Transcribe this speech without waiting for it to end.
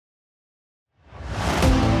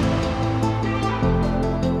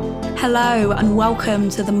Hello and welcome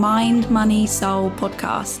to the Mind, Money, Soul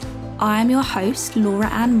podcast. I am your host, Laura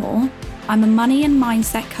Ann Moore. I'm a money and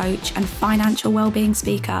mindset coach and financial wellbeing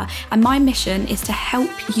speaker, and my mission is to help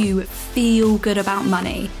you feel good about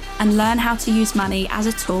money and learn how to use money as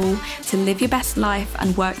a tool to live your best life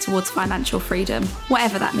and work towards financial freedom,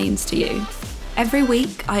 whatever that means to you. Every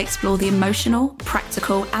week, I explore the emotional,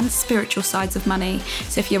 practical, and spiritual sides of money.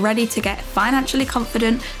 So if you're ready to get financially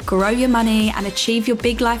confident, grow your money, and achieve your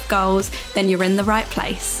big life goals, then you're in the right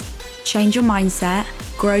place. Change your mindset,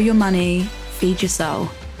 grow your money, feed your soul.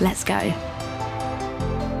 Let's go.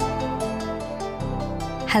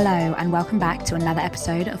 Hello, and welcome back to another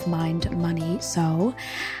episode of Mind, Money, Soul.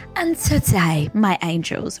 And today, my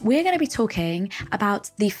angels, we're going to be talking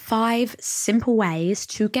about the 5 simple ways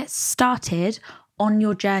to get started on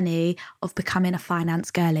your journey of becoming a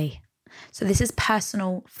finance girly. So this is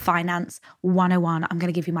personal finance 101. I'm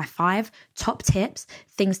going to give you my 5 top tips,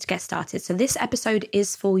 things to get started. So this episode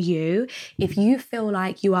is for you if you feel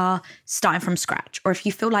like you are starting from scratch, or if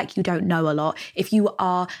you feel like you don't know a lot, if you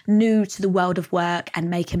are new to the world of work and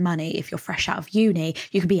making money, if you're fresh out of uni,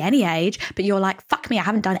 you could be any age, but you're like, fuck me, I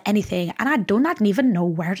haven't done anything and I do not even know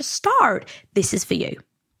where to start. This is for you.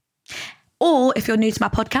 Or if you're new to my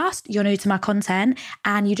podcast, you're new to my content,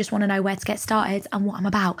 and you just want to know where to get started and what I'm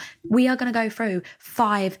about, we are going to go through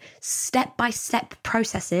 5 step-by-step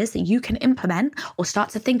processes that you can implement or start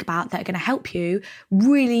to think about that are going to help you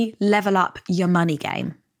really level up your money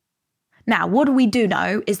game. Now, what do we do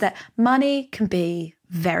know is that money can be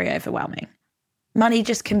very overwhelming. Money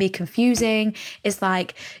just can be confusing. It's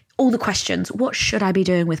like all the questions. What should I be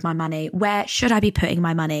doing with my money? Where should I be putting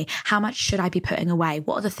my money? How much should I be putting away?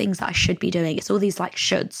 What are the things that I should be doing? It's all these like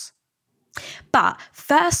shoulds. But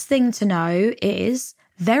first thing to know is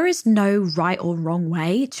there is no right or wrong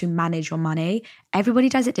way to manage your money. Everybody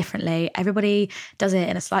does it differently. Everybody does it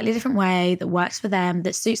in a slightly different way that works for them,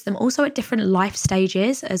 that suits them, also at different life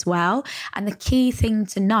stages as well. And the key thing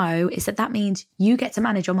to know is that means you get to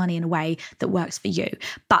manage your money in a way that works for you.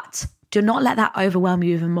 But do not let that overwhelm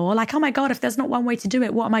you even more. Like, oh my God, if there's not one way to do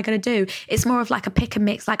it, what am I going to do? It's more of like a pick and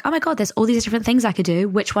mix. Like, oh my God, there's all these different things I could do.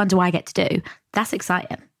 Which one do I get to do? That's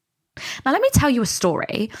exciting. Now, let me tell you a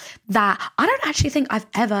story that I don't actually think I've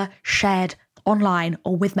ever shared online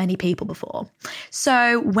or with many people before.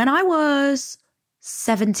 So when I was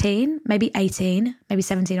 17, maybe 18, maybe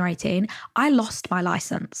 17 or 18, I lost my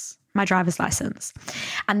license, my driver's license.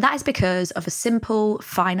 And that is because of a simple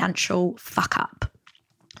financial fuck up.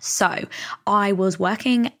 So I was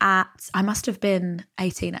working I must have been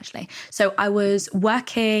 18 actually. So I was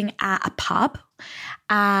working at a pub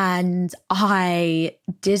and I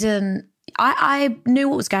knew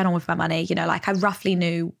what was going on with my money. You know, like I roughly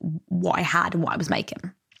knew what I had and what I was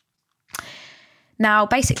making. Now,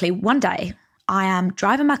 basically one day I am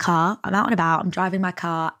driving my car, I'm out and about, I'm driving my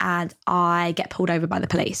car and I get pulled over by the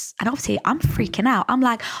police. And obviously I'm freaking out. I'm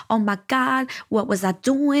like, oh my God, what was I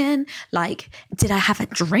doing? Like, did I have a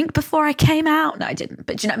drink before I came out? No, I didn't.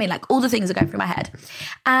 But do you know what I mean? Like all the things are going through my head.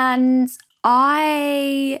 And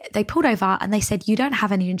they pulled over and they said, you don't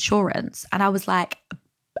have any insurance. And I was like,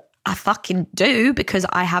 I fucking do because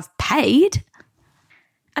I have paid.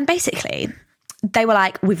 And basically they were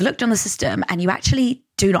like, we've looked on the system and you actually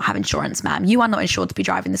do not have insurance, ma'am. You are not insured to be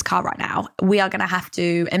driving this car right now. We are going to have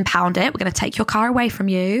to impound it. We're going to take your car away from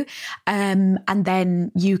you. And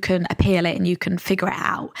then you can appeal it and you can figure it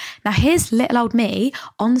out. Now, here's little old me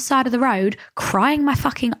on the side of the road crying my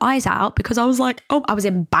fucking eyes out because I was like, I was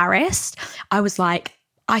embarrassed. I was like,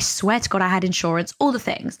 I swear to God I had insurance, all the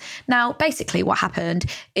things. Now, basically what happened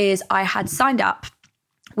is I had signed up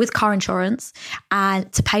with car insurance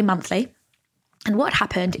and to pay monthly. And what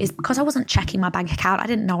happened is because I wasn't checking my bank account, I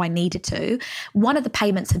didn't know I needed to. One of the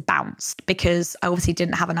payments had bounced because I obviously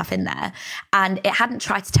didn't have enough in there. And it hadn't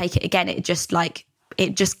tried to take it again. It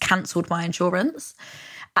just cancelled my insurance.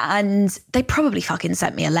 And they probably fucking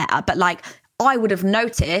sent me a letter. But like I would have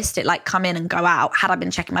noticed it like come in and go out had I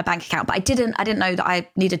been checking my bank account. But I didn't know that I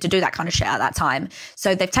needed to do that kind of shit at that time.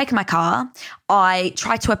 So they've taken my car. I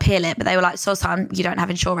tried to appeal it, but they were like, so son, you don't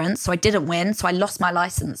have insurance. So I didn't win. So I lost my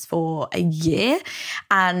license for a year.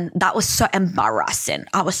 And that was so embarrassing.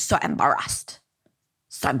 I was so embarrassed.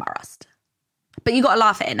 So embarrassed. But you got to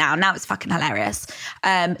laugh at it now. Now it's fucking hilarious.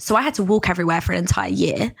 So I had to walk everywhere for an entire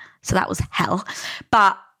year. So that was hell.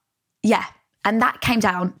 But yeah. And that came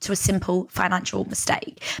down to a simple financial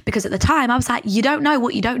mistake because at the time I was like, you don't know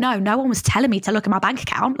what you don't know. No one was telling me to look at my bank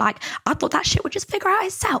account. Like I thought that shit would just figure out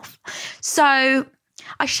itself. So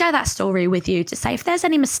I share that story with you to say if there's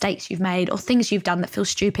any mistakes you've made or things you've done that feel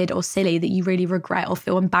stupid or silly that you really regret or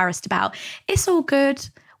feel embarrassed about, it's all good.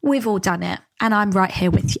 We've all done it. And I'm right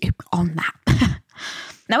here with you on that.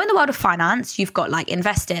 Now, in the world of finance, you've got like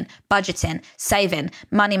investing, budgeting, saving,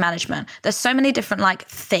 money management. There's so many different like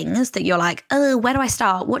things that you're like, oh, where do I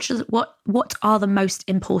start? What are the most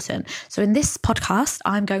important? So in this podcast,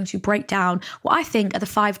 I'm going to break down what I think are the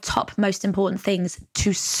 5 top most important things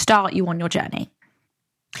to start you on your journey.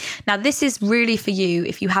 Now, this is really for you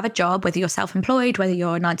if you have a job, whether you're self-employed, whether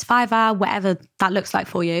you're a 9-to-5er, whatever that looks like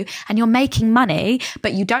for you, and you're making money,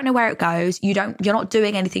 but you don't know where it goes. You're not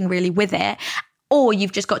doing anything really with it. Or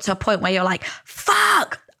you've just got to a point where you're like,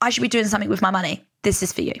 fuck, I should be doing something with my money. This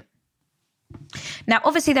is for you. Now,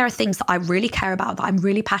 obviously, there are things that I really care about, that I'm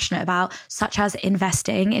really passionate about, such as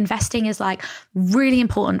investing. Investing is like really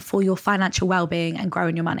important for your financial well-being and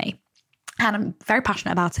growing your money. And I'm very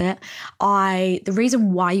passionate about it. The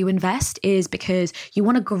reason why you invest is because you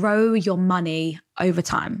want to grow your money over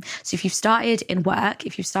time. So if you've started in work,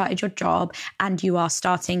 if you've started your job and you are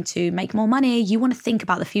starting to make more money, you want to think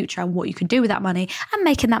about the future and what you can do with that money and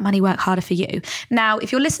making that money work harder for you. Now,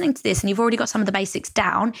 if you're listening to this and you've already got some of the basics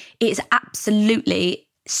down, it's absolutely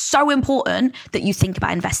so important that you think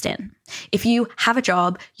about investing. If you have a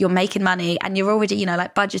job, you're making money and you're already,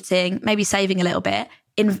 like budgeting, maybe saving a little bit,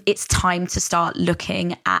 it's time to start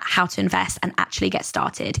looking at how to invest and actually get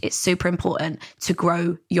started. It's super important to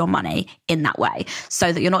grow your money in that way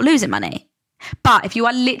so that you're not losing money. But if you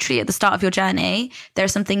are literally at the start of your journey, there are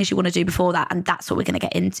some things you want to do before that, and that's what we're going to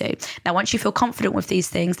get into. Now, once you feel confident with these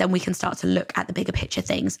things, then we can start to look at the bigger picture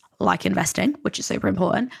things like investing, which is super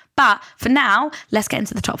important. But for now, let's get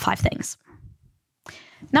into the top 5 things.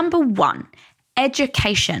 Number 1,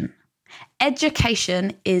 education.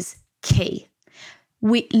 Education is key.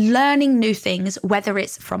 Learning new things, whether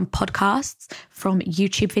it's from podcasts, from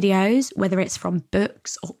YouTube videos, whether it's from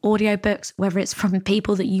books or audiobooks, whether it's from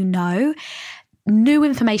people that you know, new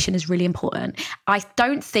information is really important. I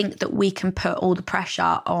don't think that we can put all the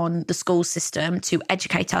pressure on the school system to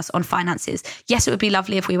educate us on finances. Yes, it would be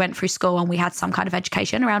lovely if we went through school and we had some kind of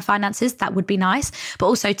education around finances. That would be nice. But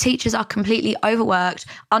also, teachers are completely overworked,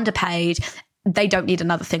 underpaid. They don't need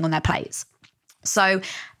another thing on their plates. So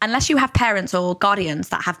unless you have parents or guardians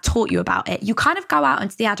that have taught you about it, you kind of go out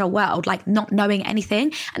into the adult world like not knowing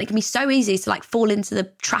anything. And it can be so easy to like fall into the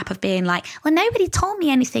trap of being like, well, nobody told me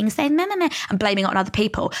anything, saying no, and blaming it on other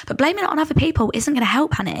people. But blaming it on other people isn't going to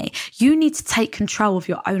help, honey. You need to take control of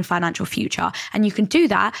your own financial future. And you can do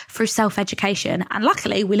that through self-education. And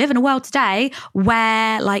luckily, we live in a world today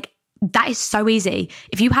where like that is so easy.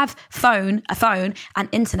 If you have a phone and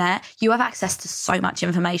internet, you have access to so much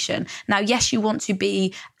information. Now, yes, you want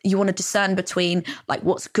to discern between like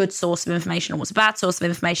what's a good source of information and what's a bad source of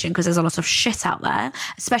information, because there's a lot of shit out there,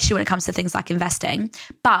 especially when it comes to things like investing.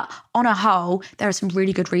 But on a whole, there are some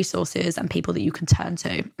really good resources and people that you can turn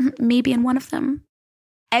to, me being one of them.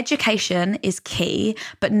 Education is key,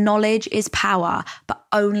 but knowledge is power, but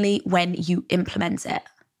only when you implement it.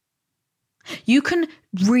 You can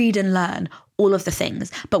read and learn all of the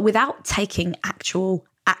things, but without taking actual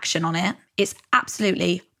action on it, it's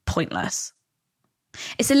absolutely pointless.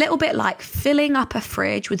 It's a little bit like filling up a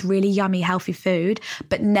fridge with really yummy, healthy food,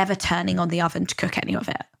 but never turning on the oven to cook any of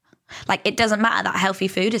it. Like, it doesn't matter that healthy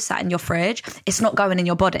food is sat in your fridge. It's not going in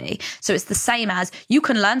your body. So it's the same as you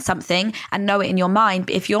can learn something and know it in your mind,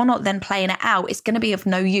 but if you're not then playing it out, it's going to be of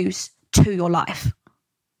no use to your life.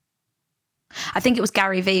 I think it was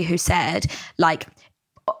Gary V who said, like,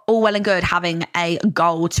 all well and good having a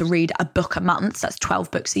goal to read a book a month, so that's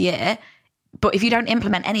 12 books a year. But if you don't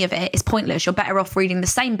implement any of it, it's pointless. You're better off reading the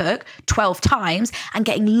same book 12 times and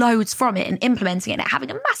getting loads from it and implementing it and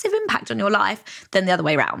having a massive impact on your life than the other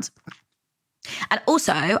way around. And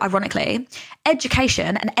also, ironically,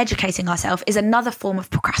 education and educating ourselves is another form of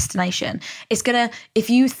procrastination. If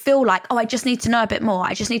you feel like, I just need to know a bit more,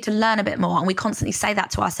 I just need to learn a bit more, and we constantly say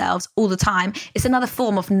that to ourselves all the time, it's another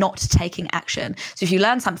form of not taking action. So if you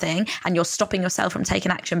learn something and you're stopping yourself from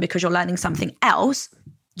taking action because you're learning something else,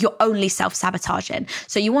 you're only self-sabotaging.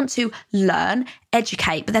 So you want to learn,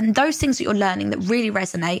 educate, but then those things that you're learning that really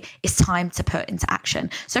resonate, it's time to put into action.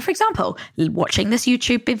 So for example, watching this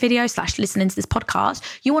YouTube video / listening to this podcast,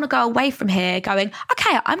 you want to go away from here going,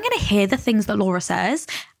 okay, I'm going to hear the things that Laura says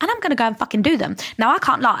and I'm going to go and fucking do them. Now, I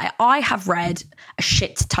can't lie. I have read a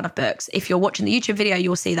shit ton of books. If you're watching the YouTube video,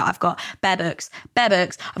 you'll see that I've got bare books.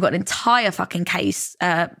 I've got an entire fucking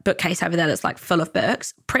bookcase over there that's like full of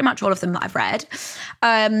books, pretty much all of them that I've read.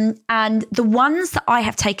 And the ones that I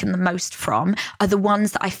have taken the most from are the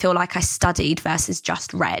ones that I feel like I studied versus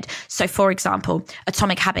just read. So for example,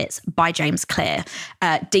 Atomic Habits by James Clear,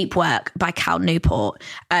 Deep Work by Cal Newport,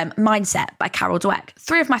 Mindset by Carol Dweck.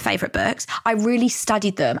 3 of my favorite books. I really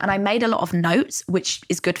studied them and I made a lot of notes, which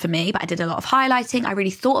is good for me, but I did a lot of highlighting. I really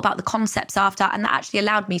thought about the concepts after, and that actually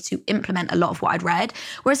allowed me to implement a lot of what I'd read.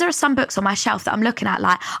 Whereas there are some books on my shelf that I'm looking at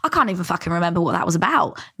like, I can't even fucking remember what that was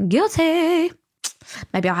about. Guilty.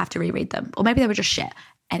 Maybe I'll have to reread them, or maybe they were just shit.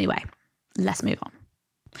 Anyway, let's move on.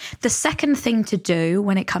 The second thing to do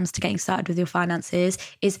when it comes to getting started with your finances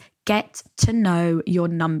is get to know your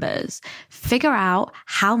numbers. Figure out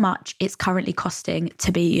how much it's currently costing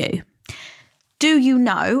to be you. Do you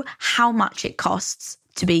know how much it costs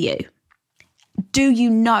to be you? Do you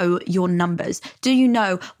know your numbers? Do you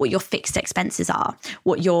know what your fixed expenses are?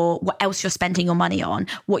 What else you're spending your money on?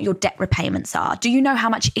 What your debt repayments are? Do you know how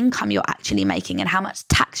much income you're actually making and how much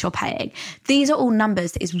tax you're paying? These are all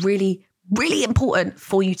numbers that is really, really important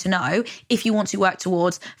for you to know if you want to work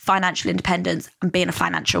towards financial independence and being a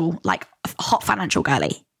hot financial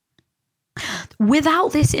girly.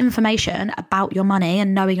 Without this information about your money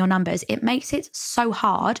and knowing your numbers, it makes it so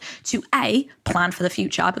hard to plan for the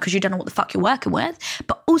future because you don't know what the fuck you're working with,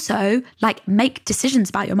 but also make decisions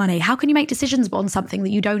about your money. How can you make decisions on something that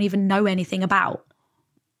you don't even know anything about?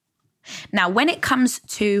 Now, when it comes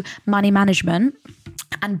to money management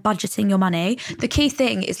and budgeting your money, the key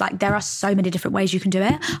thing is there are so many different ways you can do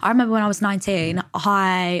it. I remember when I was 19,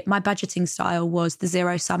 my budgeting style was the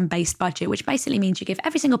zero-sum based budget, which basically means you give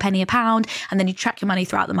every single penny a pound and then you track your money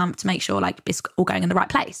throughout the month to make sure it's all going in the right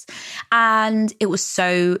place. And it was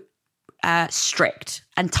so strict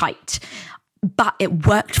and tight, but it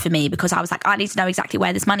worked for me because I was I need to know exactly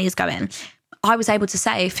where this money is going. I was able to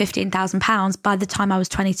save £15,000 by the time I was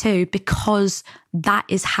 22 because that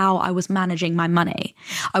is how I was managing my money.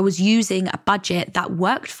 I was using a budget that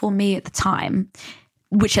worked for me at the time,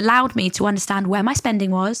 which allowed me to understand where my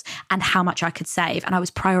spending was and how much I could save. And I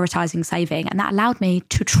was prioritizing saving. And that allowed me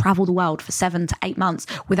to travel the world for 7 to 8 months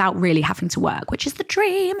without really having to work, which is the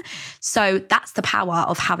dream. So that's the power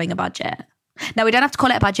of having a budget. Now, we don't have to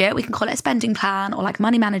call it a budget. We can call it a spending plan or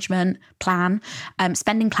money management plan.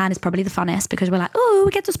 Spending plan is probably the funnest because we're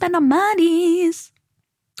we get to spend our monies.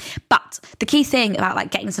 But the key thing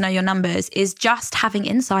about getting to know your numbers is just having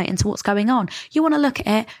insight into what's going on. You want to look at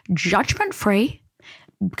it judgment-free,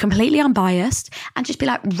 completely unbiased, and just be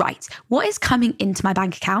right, what is coming into my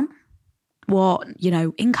bank account? What,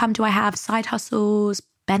 income do I have, side hustles,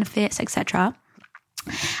 benefits, etc.?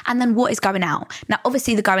 And then what is going out? Now,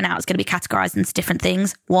 obviously the going out is going to be categorized into different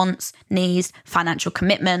things: wants, needs, financial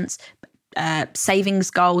commitments, savings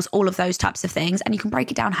goals, all of those types of things. And you can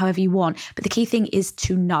break it down however you want. But the key thing is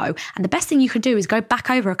to know. And the best thing you can do is go back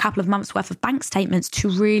over a couple of months worth of bank statements to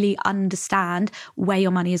really understand where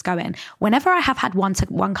your money is going. Whenever I have had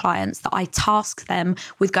one-to-one clients that I task them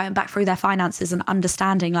with going back through their finances and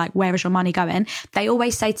understanding where is your money going, they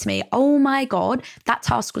always say to me, oh my God, that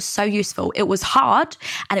task was so useful. It was hard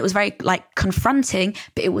and it was very confronting,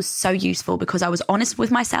 but it was so useful because I was honest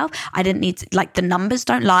with myself. I didn't need to, the numbers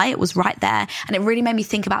don't lie. It was right there. And it really made me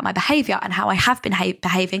think about my behavior and how I have been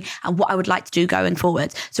behaving and what I would like to do going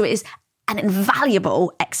forward. So it is an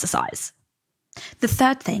invaluable exercise. The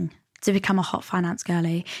third thing to become a hot finance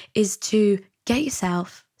girly is to get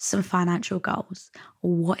yourself some financial goals.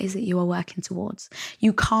 What is it you are working towards?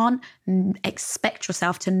 You can't expect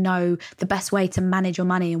yourself to know the best way to manage your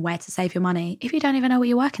money and where to save your money if you don't even know what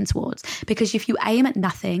you're working towards. Because if you aim at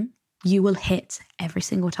nothing, you will hit every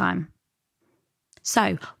single time.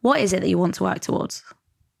 So what is it that you want to work towards?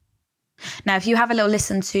 Now, if you have a little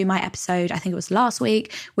listen to my episode, I think it was last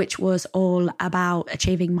week, which was all about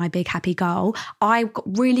achieving my big happy goal, I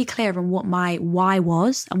got really clear on what my why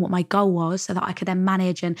was and what my goal was so that I could then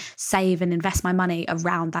manage and save and invest my money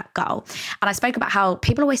around that goal. And I spoke about how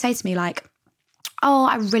people always say to me oh,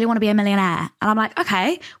 I really want to be a millionaire. And I'm like,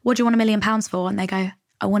 okay, what do you want £1 million for? And they go,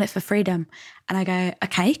 I want it for freedom. And I go,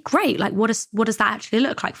 okay, great. What does that actually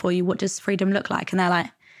look like for you? What does freedom look like? And they're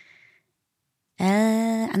like,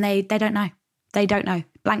 and they don't know. They don't know.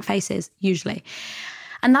 Blank faces, usually.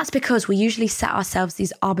 And that's because we usually set ourselves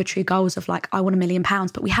these arbitrary goals of I want £1 million,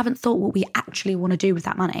 but we haven't thought what we actually want to do with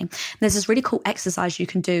that money. There's this really cool exercise you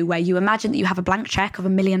can do where you imagine that you have a blank check of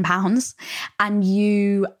 £1 million and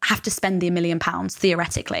you have to spend the £1 million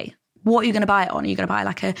theoretically. What are you going to buy it on? Are you going to buy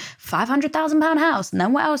like a £500,000 house? And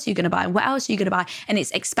then what else are you going to buy? What else are you going to buy? And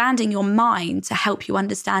it's expanding your mind to help you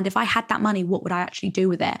understand, if I had that money, what would I actually do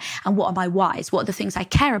with it? And what are my whys? What are the things I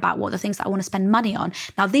care about? What are the things that I want to spend money on?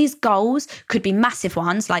 Now, these goals could be massive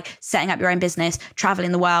ones, like setting up your own business,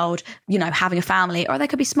 traveling the world, having a family, or they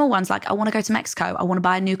could be small ones like, I want to go to Mexico. I want to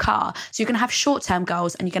buy a new car. So you're going to have short-term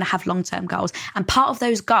goals and you're going to have long-term goals. And part of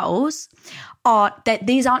those goals are that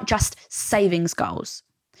these aren't just savings goals.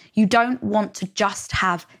 You don't want to just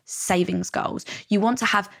have savings goals. You want to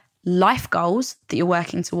have life goals that you're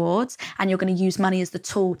working towards, and you're going to use money as the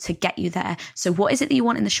tool to get you there. So what is it that you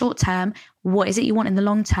want in the short term? What is it you want in the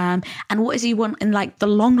long term? And what is it you want in like the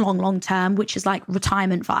long term, which is like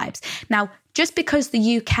retirement vibes. Now, just because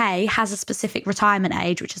the UK has a specific retirement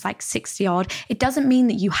age, which is like 60 odd, it doesn't mean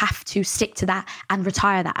that you have to stick to that and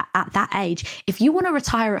retire that at that age. If you want to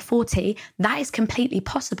retire at 40, that is completely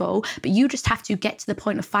possible, but you just have to get to the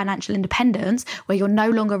point of financial independence where you're no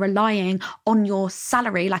longer relying on your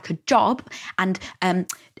salary like a job and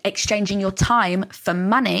exchanging your time for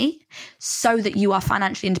money, so that you are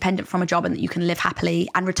financially independent from a job and that you can live happily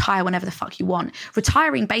and retire whenever the fuck you want.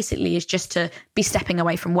 Retiring basically is just to be stepping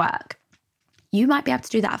away from work. You might be able to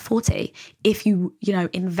do that at 40 if you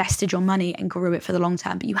invested your money and grew it for the long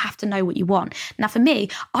term, but you have to know what you want. Now, for me,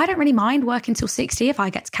 I don't really mind working till 60 if I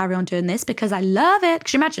get to carry on doing this, because I love it.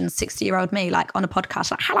 Because you imagine 60-year-old me like on a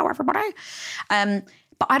podcast, like, hello, everybody.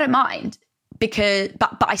 But I don't mind,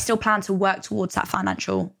 but I still plan to work towards that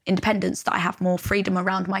financial independence, that I have more freedom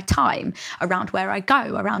around my time, around where I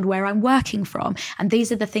go, around where I'm working from. And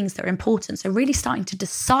these are the things that are important. So really starting to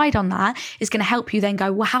decide on that is going to help you then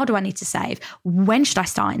go, well, how do I need to save? When should I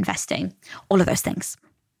start investing? All of those things.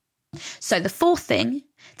 So the fourth thing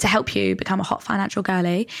to help you become a hot financial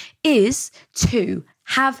girly is to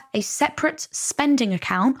have a separate spending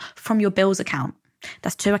account from your bills account.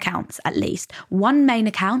 That's 2 accounts at least. One main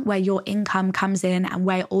account where your income comes in and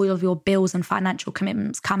where all of your bills and financial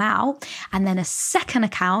commitments come out. And then a second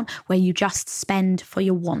account where you just spend for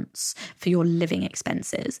your wants, for your living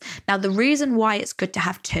expenses. Now, the reason why it's good to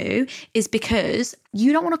have 2 is because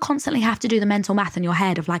you don't want to constantly have to do the mental math in your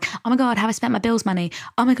head of like, oh my God, have I spent my bills money?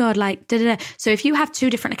 Oh my God, like, da-da-da. So if you have 2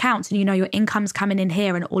 different accounts and your income's coming in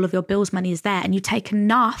here and all of your bills money is there, and you take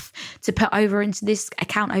enough to put over into this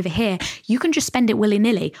account over here, you can just spend it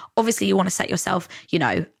willy-nilly. Obviously, you want to set yourself,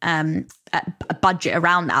 a budget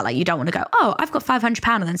around that. Like, you don't want to go, oh, I've got £500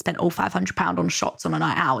 and then spend all £500 on shots on a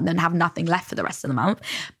night out and then have nothing left for the rest of the month.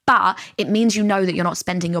 But it means you know that you're not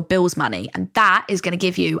spending your bills money, and that is going to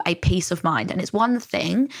give you a peace of mind. And it's one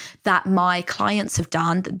thing that my clients have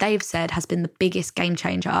done that they've said has been the biggest game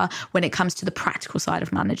changer when it comes to the practical side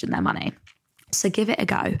of managing their money. So give it a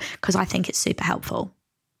go, because I think it's super helpful.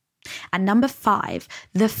 And number 5,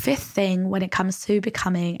 the 5th thing when it comes to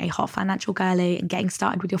becoming a hot financial girly and getting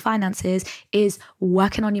started with your finances is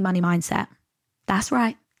working on your money mindset. That's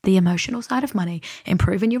right. The emotional side of money,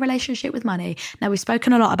 improving your relationship with money. Now, we've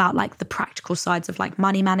spoken a lot about like the practical sides of like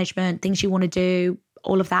money management, things you want to do,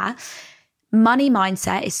 all of that. Money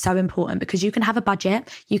mindset is so important, because you can have a budget,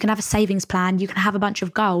 you can have a savings plan, you can have a bunch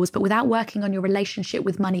of goals, but without working on your relationship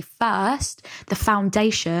with money first, the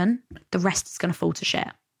foundation, the rest is going to fall to shit.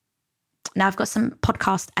 Now, I've got some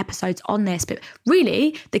podcast episodes on this, but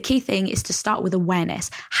really the key thing is to start with awareness.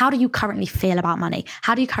 How do you currently feel about money?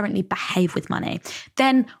 How do you currently behave with money?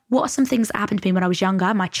 Then what are some things that happened to me when I was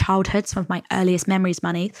younger, my childhood, some of my earliest memories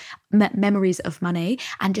of money,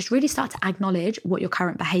 and just really start to acknowledge what your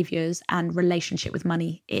current behaviors and relationship with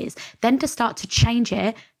money is. Then to start to change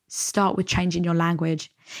it, start with changing your language.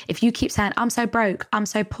 If you keep saying, I'm so broke, I'm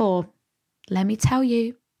so poor, let me tell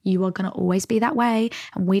you, you are going to always be that way,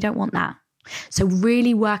 and we don't want that. So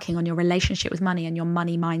really working on your relationship with money and your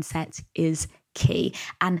money mindset is key.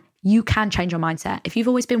 And you can change your mindset. If you've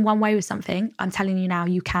always been one way with something, I'm telling you now,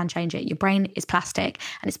 you can change it. Your brain is plastic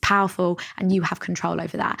and it's powerful, and you have control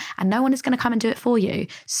over that. And no one is going to come and do it for you.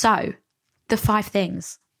 So the 5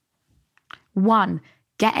 things. 1,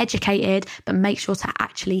 get educated, but make sure to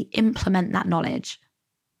actually implement that knowledge.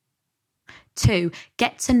 2,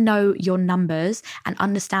 get to know your numbers and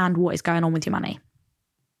understand what is going on with your money.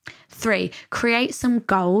 3, create some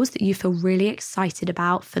goals that you feel really excited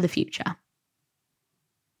about for the future.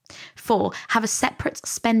 4, have a separate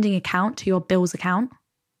spending account to your bills account.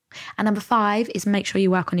 And number 5 is make sure you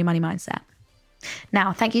work on your money mindset.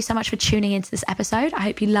 Now, thank you so much for tuning into this episode. I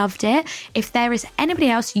hope you loved it. If there is anybody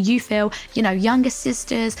else you feel, younger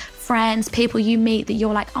sisters, friends, people you meet that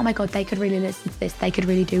you're like, oh my God, they could really listen to this, they could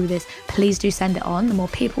really do this, please do send it on. The more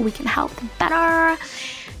people we can help, the better.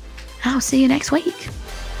 I'll see you next week.